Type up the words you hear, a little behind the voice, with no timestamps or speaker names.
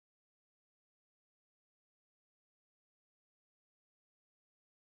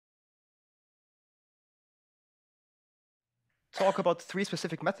talk about three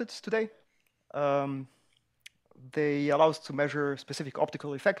specific methods today. They allow us to measure specific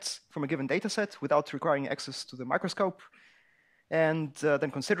optical effects from a given data set without requiring access to the microscope. And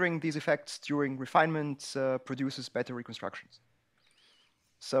then considering these effects during refinement produces better reconstructions.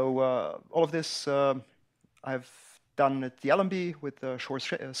 So all of this I've done at the LMB with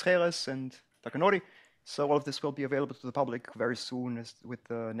Schreres and Takanori. So all of this will be available to the public very soon with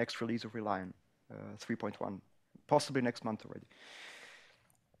the next release of Reliant 3.1, possibly next month already.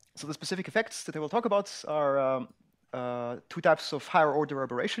 So the specific effects that I will talk about are two types of higher order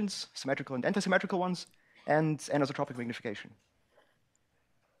aberrations, symmetrical and antisymmetrical ones, and anisotropic magnification.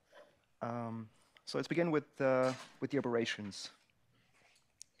 So let's begin with the aberrations.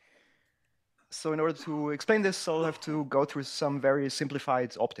 So in order to explain this, I'll have to go through some very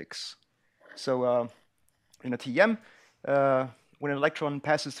simplified optics. So in a TEM, when an electron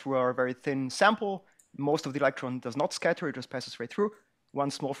passes through our very thin sample, most of the electron does not scatter, it just passes right through. One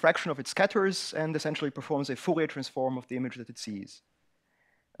small fraction of it scatters and essentially performs a Fourier transform of the image that it sees.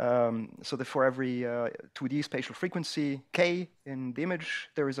 So that for every 2D spatial frequency k in the image,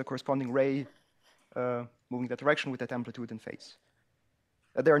 there is a corresponding ray moving that direction with that amplitude and phase.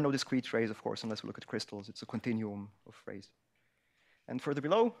 There are no discrete rays, of course, unless we look at crystals. It's a continuum of rays. And further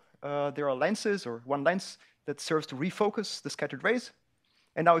below, there are lenses, or one lens, that serves to refocus the scattered rays.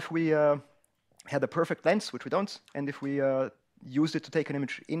 And now if we had a perfect lens, which we don't, and if we used it to take an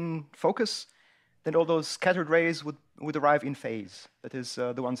image in focus, then all those scattered rays would arrive in phase. That is,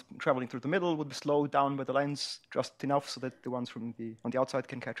 the ones traveling through the middle would be slowed down by the lens just enough so that the ones from on the outside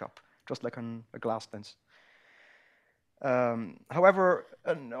can catch up, just like on a glass lens. However,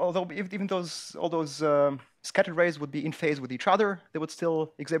 although even all those scattered rays would be in phase with each other, they would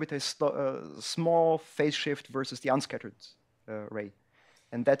still exhibit a small phase shift versus the unscattered ray.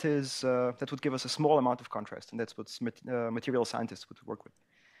 And that would give us a small amount of contrast, and that's what material scientists would work with.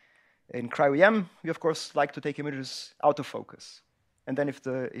 In Cryo-EM, we of course like to take images out of focus. And then if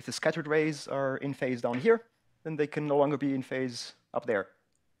the scattered rays are in phase down here, then they can no longer be in phase up there.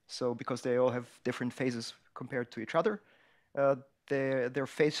 So because they all have different phases compared to each other, their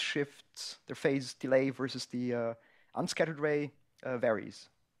phase shift, their phase delay versus the unscattered ray varies.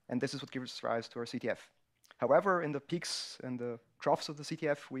 And this is what gives rise to our CTF. However, in the peaks and the troughs of the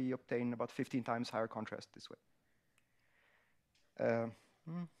CTF, we obtain about 15 times higher contrast this way.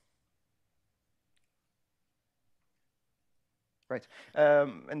 Right.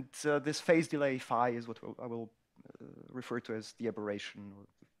 And this phase delay phi is what I will refer to as the aberration or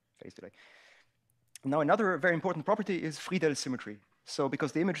phase delay. Now, another very important property is Friedel symmetry. So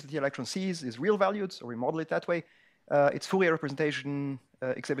because the image that the electron sees is real valued, or we model it that way, its Fourier representation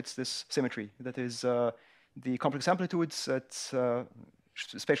exhibits this symmetry. That is, the complex amplitudes at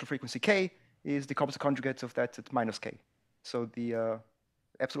spatial frequency k is the complex conjugate of that at minus k. So the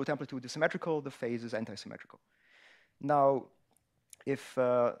absolute amplitude is symmetrical, the phase is anti-symmetrical. Now, if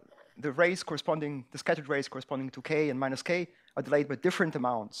the scattered rays corresponding to k and minus k are delayed by different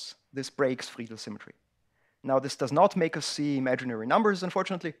amounts, this breaks Friedel symmetry. Now, this does not make us see imaginary numbers,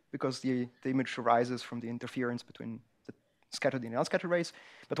 unfortunately, because the image arises from the interference between the scattered and the unscattered rays.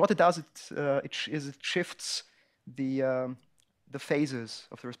 But what it does is it shifts the phases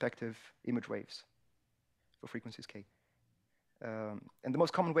of the respective image waves for frequencies k. And the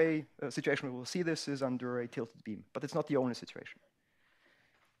most common situation we will see this is under a tilted beam, but it's not the only situation.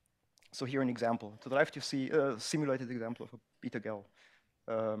 So here an example. To the left, you see a simulated example of a beta gel.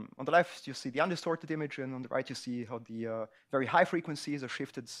 On the left, you see the undistorted image, and on the right, you see how the very high frequencies are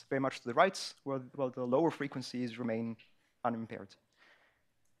shifted very much to the right, while the lower frequencies remain unimpaired.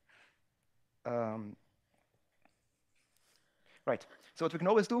 Right. So what we can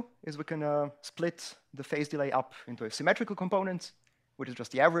always do is we can split the phase delay up into a symmetrical component, which is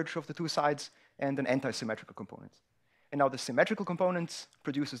just the average of the two sides, and an anti-symmetrical component. And now the symmetrical component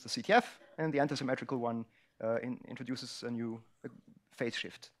produces the CTF, and the anti-symmetrical one introduces a new phase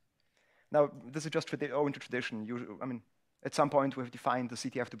shift. Now, this is just owing to tradition. I mean, at some point, we have defined the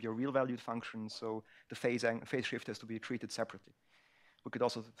CTF to be a real valued function, so the phase shift has to be treated separately. We could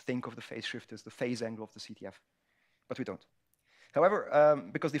also think of the phase shift as the phase angle of the CTF, but we don't. However,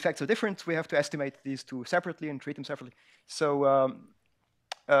 because the effects are different, we have to estimate these two separately and treat them separately. So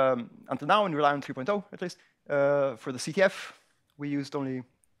until now, in Reliant 3.0 at least, for the CTF, we used only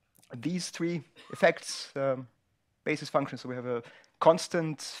these three effects, basis functions. So we have a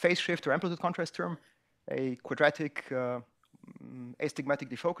constant phase shift or amplitude contrast term, a quadratic astigmatic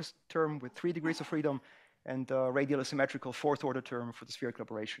defocused term with 3 degrees of freedom, and a radial asymmetrical fourth order term for the spherical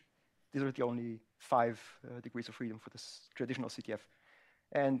aberration. These are the only 5 degrees of freedom for this traditional CTF.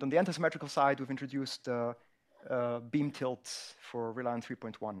 And on the antisymmetrical side, we've introduced beam tilt for ReLine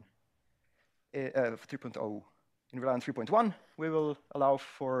 3.1, 3.0. In ReLine 3.1, we will allow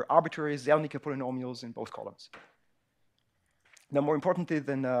for arbitrary Zernike polynomials in both columns. Now, more importantly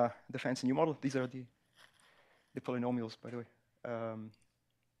than the fancy new model, these are the polynomials, by the way.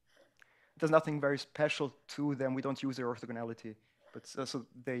 There's nothing very special to them. We don't use their orthogonality, but so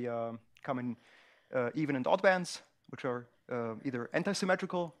they come in even and odd bands, which are either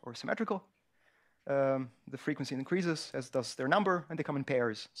anti-symmetrical or symmetrical. The frequency increases, as does their number, and they come in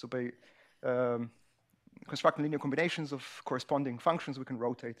pairs. So by constructing linear combinations of corresponding functions, we can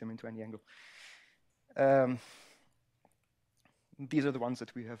rotate them into any angle. These are the ones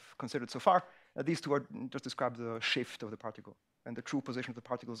that we have considered so far. These two are just describe the shift of the particle, and the true position of the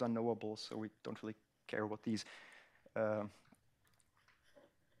particle is unknowable, so we don't really care about these.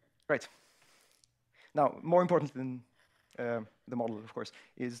 Right. Now, more important than the model, of course,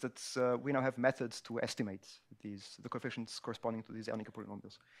 is that we now have methods to estimate the coefficients corresponding to these Zernike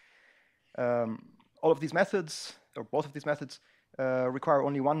polynomials. All of these methods, or both of these methods, require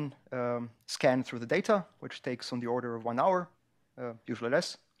only one scan through the data, which takes on the order of 1 hour, usually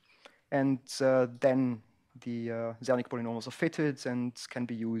less. And then the Zernike polynomials are fitted and can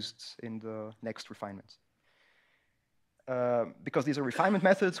be used in the next refinements. Because these are refinement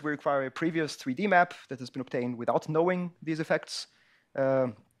methods, we require a previous 3D map that has been obtained without knowing these effects,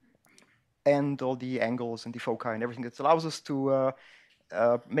 and all the angles and the foci and everything that allows us to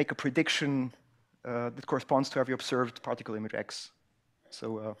make a prediction that corresponds to every observed particle image X.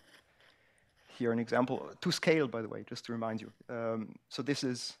 So here an example, to scale, by the way, just to remind you. So this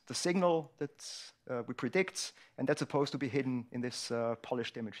is the signal that we predict, and that's supposed to be hidden in this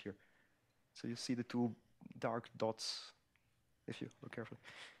polished image here. So you see the two dark dots, if you look carefully.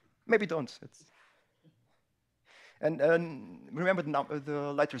 Maybe don't. And remember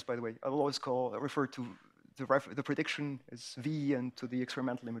the letters, by the way. I will always refer to the prediction as V and to the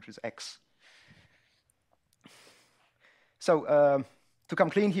experimental image as X. So to come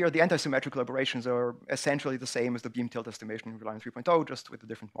clean here, the anti-symmetrical aberrations are essentially the same as the beam tilt estimation in ReLine 3.0, just with a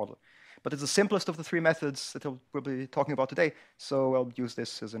different model. But it's the simplest of the three methods that we'll be talking about today, so I'll use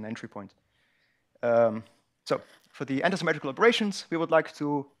this as an entry point. So for the anti-symmetrical aberrations, we would like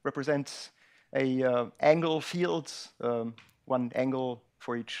to represent a angle field, one angle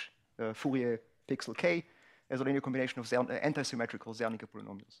for each Fourier pixel k, as a linear combination of anti-symmetrical Zernike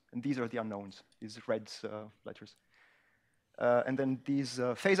polynomials. And these are the unknowns, these red letters. And then these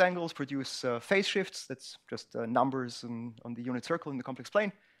phase angles produce phase shifts. That's just numbers on the unit circle in the complex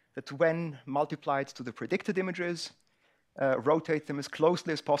plane that, when multiplied to the predicted images, rotate them as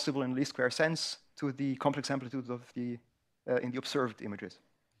closely as possible in least square sense to the complex amplitudes of the in the observed images.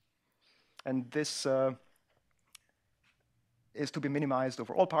 And this is to be minimized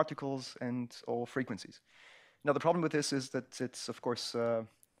over all particles and all frequencies. Now, the problem with this is that it's, of course,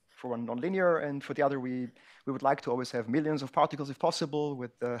 for one nonlinear, and for the other, we would like to always have millions of particles if possible,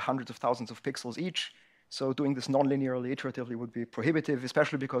 with hundreds of thousands of pixels each. So doing this nonlinearly, iteratively would be prohibitive,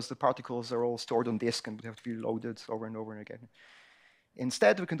 especially because the particles are all stored on disk and would have to be loaded over and over again.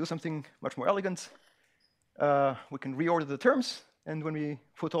 Instead, we can do something much more elegant. We can reorder the terms, and when we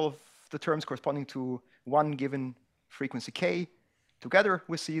put all of the terms corresponding to one given frequency k together,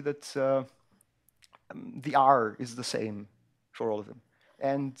 we see that the R is the same for all of them.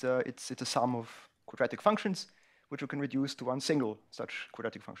 And it's a sum of quadratic functions, which we can reduce to one single such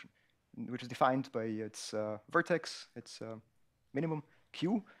quadratic function, which is defined by its vertex, its minimum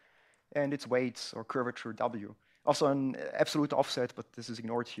q, and its weight or curvature w. Also an absolute offset, but this is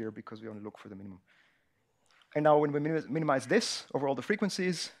ignored here because we only look for the minimum. And now when we minimize this over all the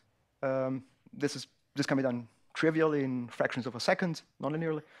frequencies, this can be done trivially in fractions of a second,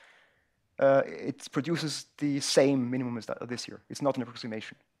 nonlinearly. It produces the same minimum as this here. It's not an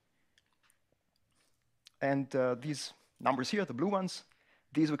approximation. And these numbers here, the blue ones,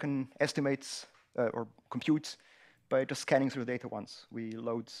 these we can estimate or compute by just scanning through the data once. We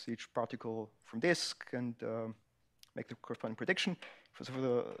load each particle from disk and make the corresponding prediction.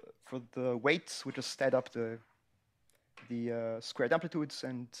 For the weights, we just add up the squared amplitudes,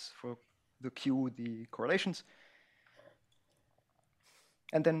 and for the Q, the correlations.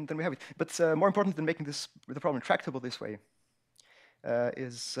 And then we have it. But more important than making the problem tractable this way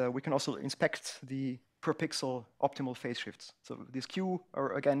is we can also inspect the per pixel optimal phase shifts. So these Q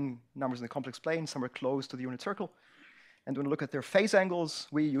are, again, numbers in the complex plane, somewhere close to the unit circle. And when we look at their phase angles,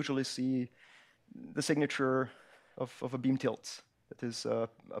 we usually see the signature of a beam tilt. That is a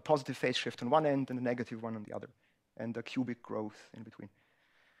positive phase shift on one end and a negative one on the other, and a cubic growth in between.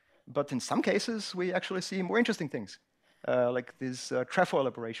 But in some cases, we actually see more interesting things. like these trefoil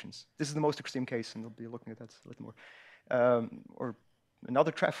aberrations. This is the most extreme case, and we'll be looking at that a little more. Or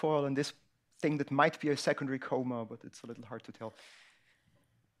another trefoil, and this thing that might be a secondary coma, but it's a little hard to tell.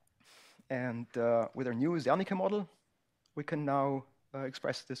 And with our new Jasenko model, we can now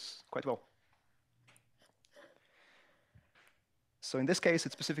express this quite well. So in this case,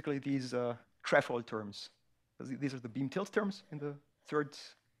 it's specifically these trefoil terms. These are the beam tilt terms in the third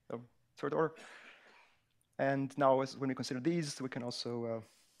order. And now, when we consider these, we can also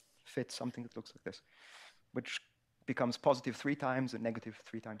fit something that looks like this, which becomes positive 3 times and negative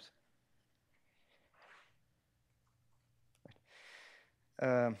 3 times.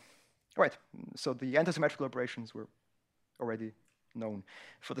 Right, so the antisymmetrical aberrations were already known.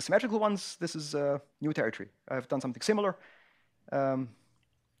 For the symmetrical ones, this is new territory. I've done something similar, but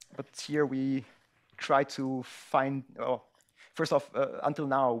here we try to find, first off, until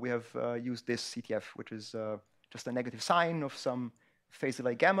now, we have used this CTF, which is just a negative sign of some phase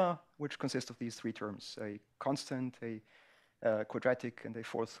delay gamma, which consists of these 3 terms, a constant, a quadratic, and a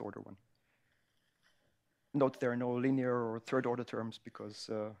 4th order one. Note there are no linear or 3rd order terms because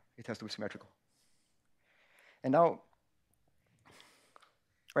it has to be symmetrical. And now,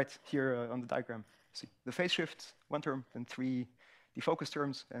 right here on the diagram, see the phase shift, 1 term, then 3 defocus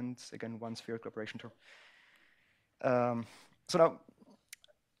terms, and again, 1 spherical aberration term. So now,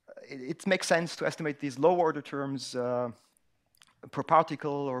 it makes sense to estimate these low order terms per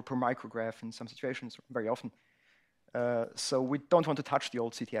particle or per micrograph in some situations, very often. So we don't want to touch the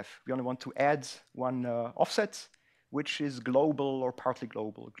old CTF. We only want to add 1 offset, which is global or partly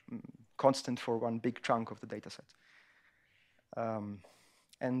global, constant for 1 big chunk of the data set.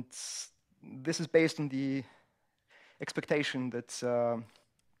 And this is based on the expectation that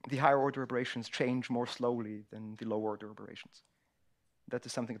the higher order aberrations change more slowly than the lower order aberrations. That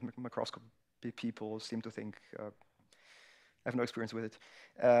is something that microscopy people seem to think. I have no experience with it.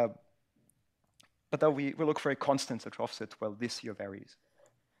 But now we look for a constant such offset while this here varies.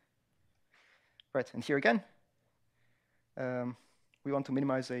 Right, and here again, we want to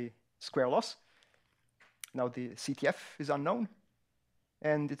minimize a square loss. Now the CTF is unknown,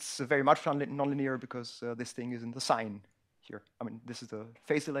 and it's very much nonlinear because this thing is in the sign here. I mean, this is the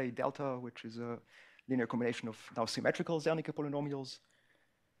phase delay delta, which is a linear combination of now symmetrical Jasenko polynomials.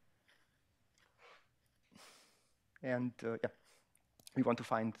 And yeah, we want to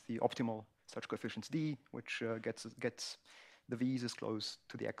find the optimal such coefficients D, which gets the V's as close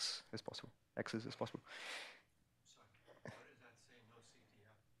to the X as possible, X's as possible. Sorry, what does that say, no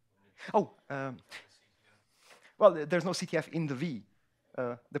CTF? Well, there's no CTF in the V.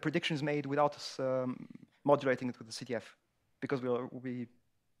 The prediction is made without us modulating it with the CTF, because we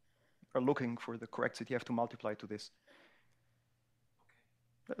are looking for the correct CTF to multiply to this.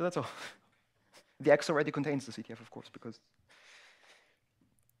 Okay. That's all. The X already contains the CTF, of course, because...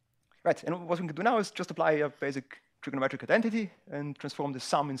 Right, and what we can do now is just apply a basic trigonometric identity and transform the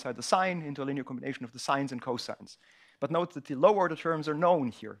sum inside the sign into a linear combination of the sines and cosines. But note that the lower order terms are known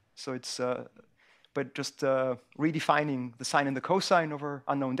here. So it's, but just redefining the sine and the cosine over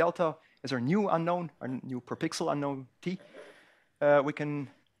unknown delta as our new unknown, our new per pixel unknown t, we can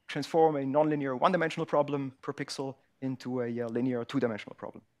transform a nonlinear one-dimensional problem per pixel into a linear two-dimensional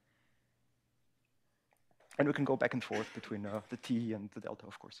problem. And we can go back and forth between the t and the delta,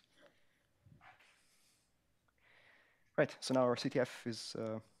 of course. Right, so now our CTF is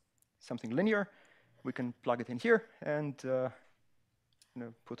something linear. We can plug it in here and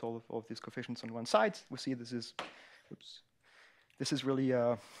put all of these coefficients on one side. We see this is, oops, this is really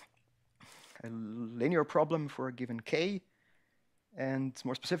a linear problem for a given k. And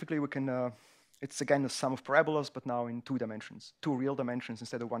more specifically, we can, it's again a sum of parabolas, but now in 2 dimensions, 2 real dimensions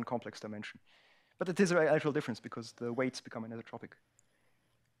instead of 1 complex dimension. But it is an actual difference because the weights become anisotropic.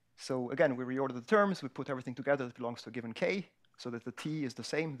 So again, we reorder the terms, we put everything together that belongs to a given k, so that the t is the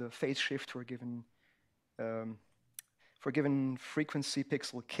same, the phase shift for a given frequency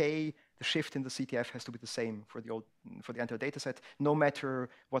pixel k, the shift in the CTF has to be the same for the entire data set, no matter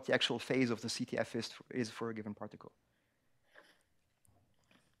what the actual phase of the CTF is for a given particle.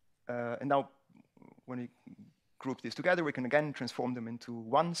 And now, when we group these together, we can again transform them into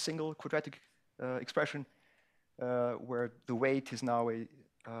one single quadratic expression, where the weight is now a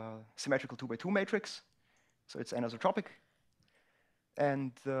symmetrical 2x2 matrix, so it's anisotropic.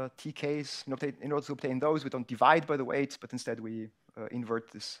 And the TKs, in order to obtain those, we don't divide by the weights, but instead we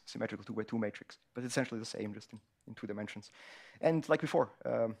invert this symmetrical 2x2 matrix. But it's essentially the same, just in 2 dimensions. And like before,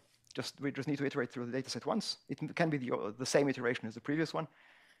 we just need to iterate through the data set once. It can be the same iteration as the previous one.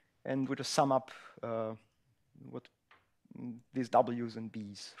 And we just sum up what these W's and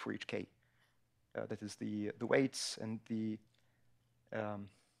B's for each k. that is the weights and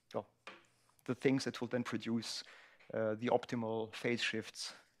well, the things that will then produce the optimal phase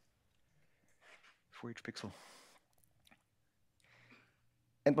shifts for each pixel.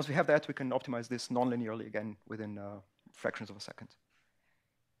 And once we have that, we can optimize this non-linearly again within fractions of a second.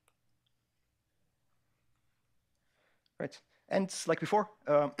 Right. And like before,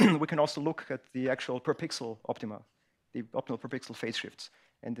 we can also look at the actual per pixel optima, the optimal per pixel phase shifts.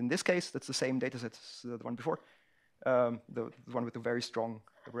 And in this case, that's the same data set as the one before, the one with the very strong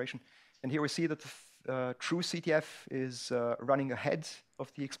aberration. And here we see that the true CTF is running ahead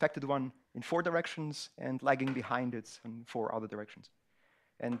of the expected one in 4 directions and lagging behind it in 4 other directions.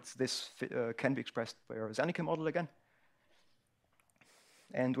 And this can be expressed by our Jasenko model again.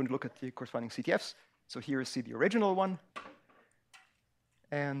 And when you look at the corresponding CTFs, so here you see the original one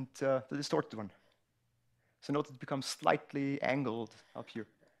and the distorted one. So note it becomes slightly angled up here.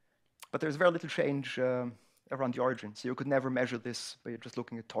 But there's very little change around the origin. So you could never measure this by just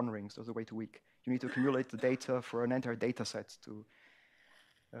looking at ton rings. Those are way too weak. You need to accumulate the data for an entire data set to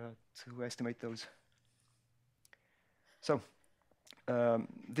estimate those. So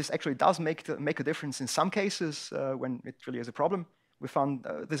this actually does make a difference in some cases when it really is a problem. We found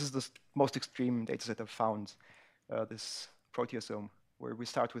this is the most extreme data set I've found, this proteasome, where we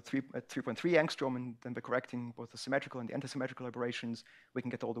start with 3.3 angstrom, and then by correcting both the symmetrical and the antisymmetrical aberrations, we can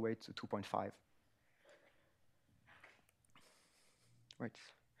get all the way to 2.5. Right.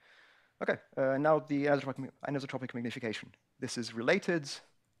 Okay, now the anisotropic magnification. This is related.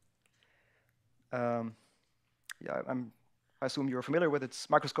 Yeah, I assume you're familiar with it.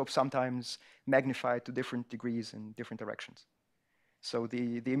 Microscopes sometimes magnify to different degrees in different directions. So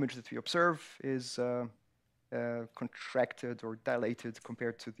the image that we observe is contracted or dilated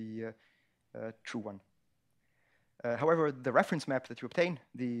compared to the true one. However, the reference map that you obtain,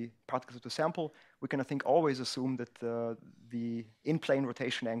 the particles of the sample, we can, I think, always assume that the in-plane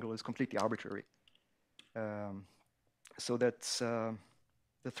rotation angle is completely arbitrary. So that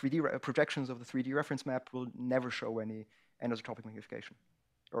the 3D projections of the 3D reference map will never show any anisotropic magnification,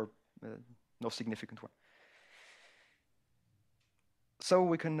 or no significant one. So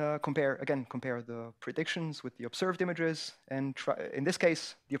we can compare the predictions with the observed images, and in this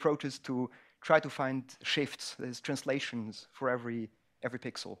case, the approach is to try to find shifts, that is translations for every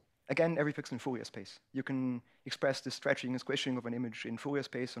pixel. Again, every pixel in Fourier space. You can express the stretching and squishing of an image in Fourier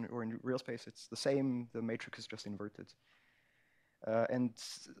space or in real space. It's the same, the matrix is just inverted. And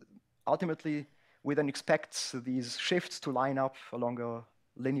ultimately, we then expect these shifts to line up along a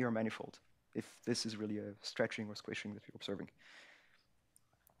linear manifold, if this is really a stretching or squishing that we're observing.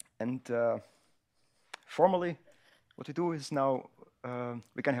 And formally, what we do is now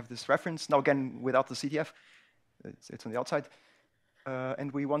we can have this reference, now again without the CTF, it's on the outside,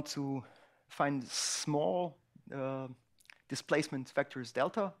 and we want to find small displacement vectors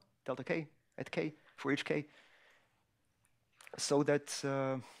delta k, at k, for each k, so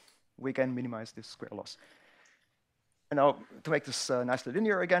that we can minimize this square loss. And now, to make this nicely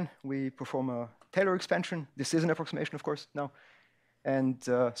linear again, we perform a Taylor expansion. This is an approximation, of course, now. And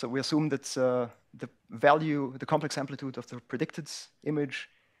so we assume that the value, the complex amplitude of the predicted image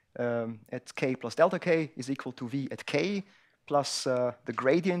at k plus delta k is equal to v at k plus the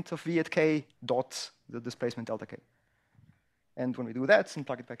gradient of v at k dot the displacement delta k. And when we do that and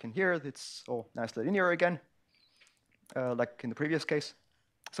plug it back in here, it's all nicely linear again, like in the previous case.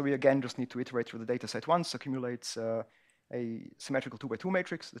 So we again just need to iterate through the data set once, accumulate a symmetrical 2x2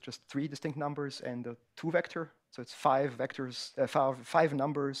 matrix that's just 3 distinct numbers and a 2 vector. So it's 5 vectors, 5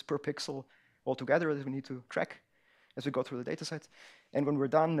 numbers per pixel altogether that we need to track as we go through the data set. And when we're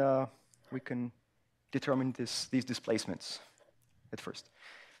done, we can determine these displacements at first.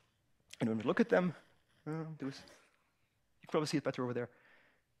 And when we look at them, you can probably see it better over there.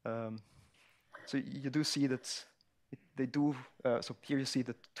 So you do see that they do, so here you see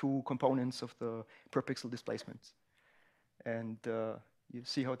the 2 components of the per pixel displacement. And you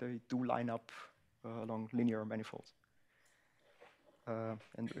see how they do line up along linear manifolds.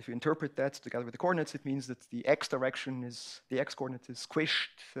 And if you interpret that together with the coordinates, it means that the x direction is, the x coordinate is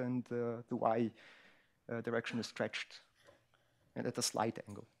squished and the y direction is stretched, and at a slight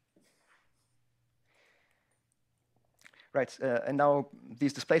angle. Right, and now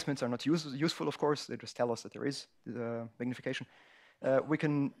these displacements are not useful, of course. They just tell us that there is magnification. We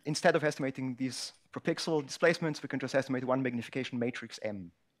can, instead of estimating these per pixel displacements, we can just estimate one magnification matrix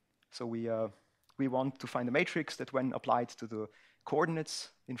M. So we want to find a matrix that, when applied to the coordinates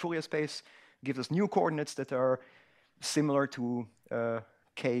in Fourier space, gives us new coordinates that are similar to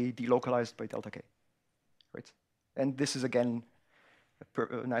k delocalized by delta k. Right? And this is again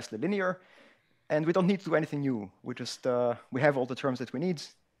nicely linear. And we don't need to do anything new. We just we have all the terms that we need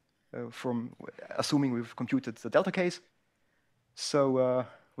from assuming we've computed the delta case. So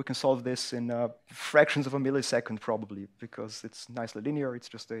we can solve this in fractions of a millisecond probably, because it's nicely linear. It's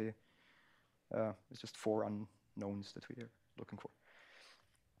just it's just 4 unknowns that we are looking for.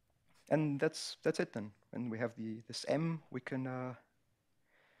 And that's it then. And we have this M. We can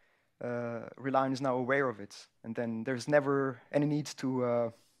Reliant is now aware of it, and then there's never any need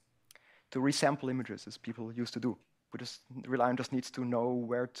to resample images as people used to do. Reliant just needs to know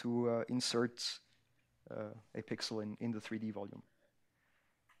where to insert a pixel in the 3D volume.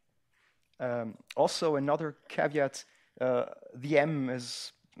 Also, another caveat: the M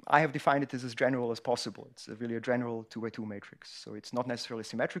is, I have defined it as general as possible. It's really a general 2x2 matrix, so it's not necessarily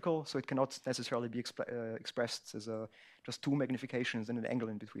symmetrical. So it cannot necessarily be expressed as just 2 magnifications and an angle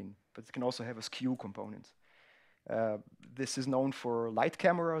in between. But it can also have a skew component. This is known for light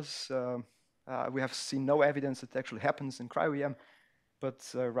cameras. We have seen no evidence that it actually happens in Cryo-EM,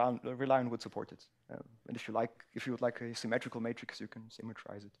 but Reliant would support it. And if you would like a symmetrical matrix, you can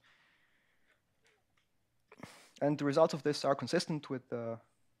symmetrize it. And the results of this are consistent with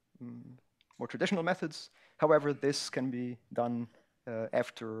more traditional methods. However, this can be done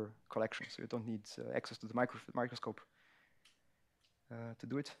after collection, so you don't need access to the microscope to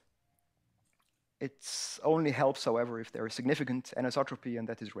do it. It only helps, however, if there is significant anisotropy, and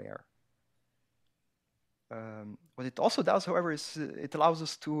that is rare. What it also does, however, is it allows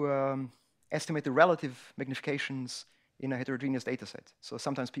us to estimate the relative magnifications in a heterogeneous data set. So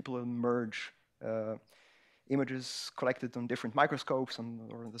sometimes people merge images collected on different microscopes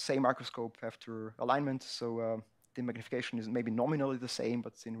or the same microscope after alignment. So the magnification is maybe nominally the same,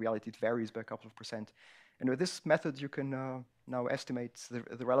 but in reality it varies by a couple of %. And with this method, you can now estimate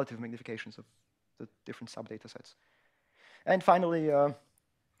the relative magnifications of the different sub-data sets. And finally,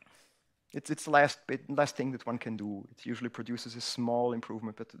 it's the last thing that one can do. It usually produces a small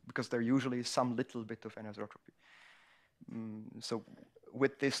improvement, but because there usually is some little bit of anisotropy. So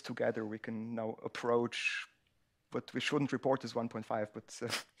with this together, we can now approach what we shouldn't report as 1.5, but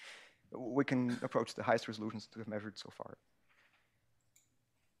we can approach the highest resolutions that we've measured so far.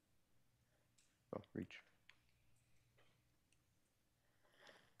 Well, reach.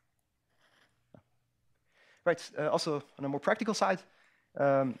 Right, also on a more practical side,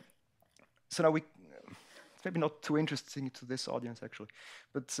 so now it's maybe not too interesting to this audience actually,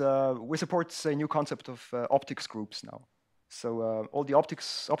 but we support a new concept of optics groups now. So all the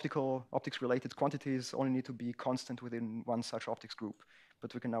optics-related quantities only need to be constant within one such optics group.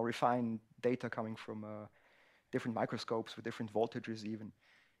 But we can now refine data coming from different microscopes with different voltages even.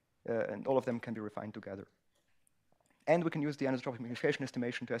 And all of them can be refined together. And we can use the anisotropic magnification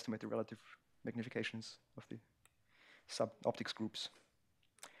estimation to estimate the relative magnifications of the sub-optics groups.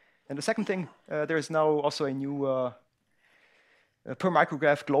 And the second thing, there is now also a new per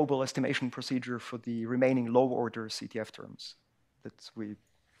micrograph global estimation procedure for the remaining low-order CTF terms that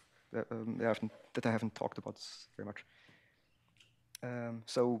I haven't talked about very much.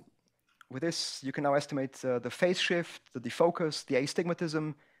 So with this, you can now estimate the phase shift, the defocus, the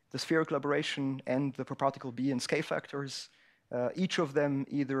astigmatism, the spherical aberration, and the per particle B and scale factors, each of them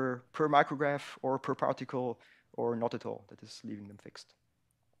either per micrograph or per particle or not at all, that is leaving them fixed.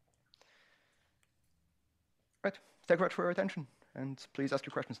 Right, thank you very much for your attention, and please ask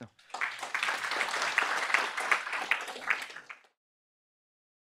your questions now.